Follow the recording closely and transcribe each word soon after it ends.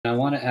I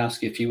want to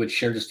ask if you would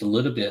share just a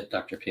little bit,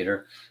 Dr.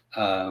 Peter,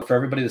 for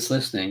everybody that's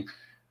listening.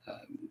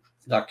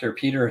 Dr.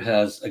 Peter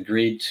has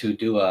agreed to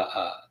do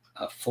a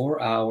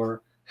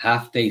 4-hour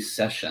half-day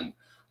session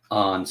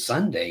on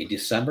Sunday,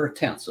 December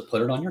 10th. So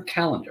put it on your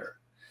calendar.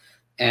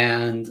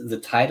 And the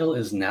title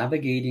is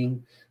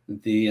Navigating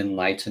the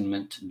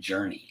Enlightenment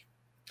Journey.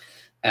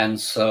 And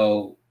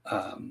so,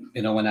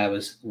 when I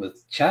was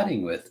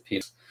chatting with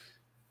people,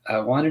 I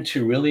wanted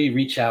to really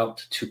reach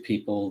out to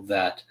people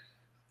that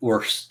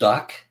were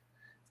stuck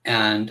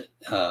and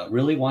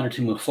really wanted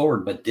to move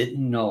forward, but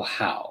didn't know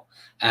how.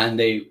 And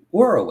they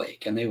were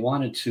awake and they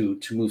wanted to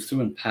move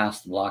through and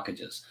past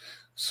blockages.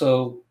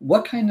 So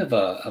what kind of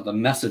a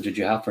message did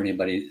you have for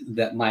anybody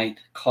that might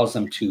cause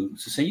them to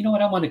say, you know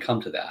what, I want to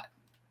come to that?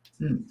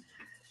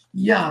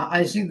 Yeah,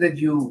 I think that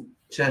you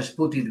just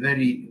put it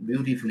very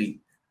beautifully.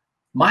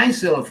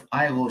 Myself,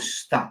 I was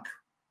stuck.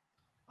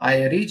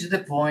 I reached the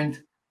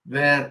point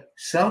where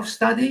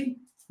self-study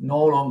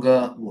no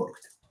longer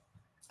worked.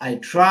 I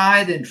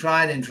tried and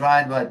tried and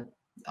tried, but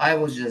I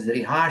was just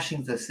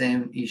rehashing the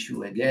same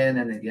issue again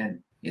and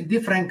again in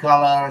different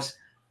colors,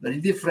 very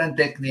different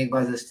technique,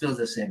 but it's still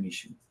the same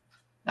issue.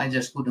 I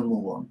just couldn't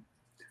move on.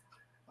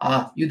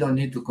 You don't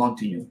need to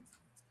continue.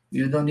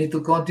 You don't need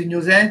to continue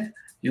that.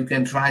 You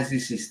can try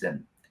this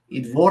system.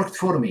 It worked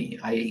for me.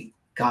 I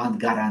can't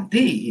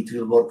guarantee it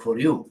will work for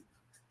you,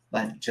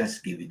 but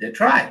just give it a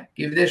try.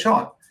 Give it a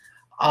shot.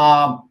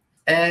 4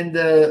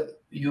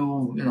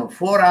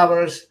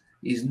 hours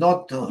is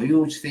not a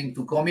huge thing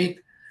to commit.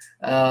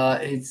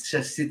 It's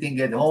just sitting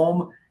at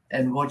home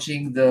and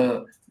watching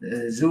the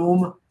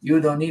Zoom.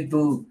 You don't need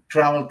to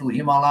travel to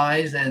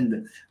Himalayas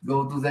and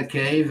go to the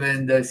cave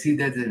and see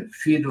that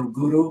feet of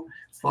Guru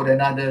for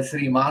another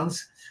 3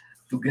 months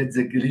to get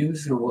the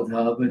glimpse of what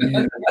happened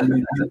here.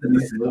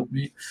 Please help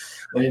me.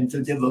 I am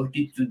so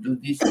devoted to do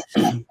this.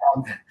 No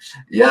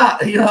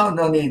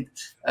need.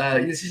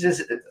 You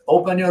just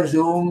open your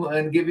Zoom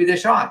and give it a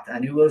shot,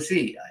 and you will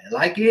see. I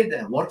like it.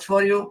 It works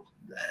for you.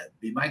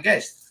 Be my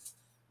guest.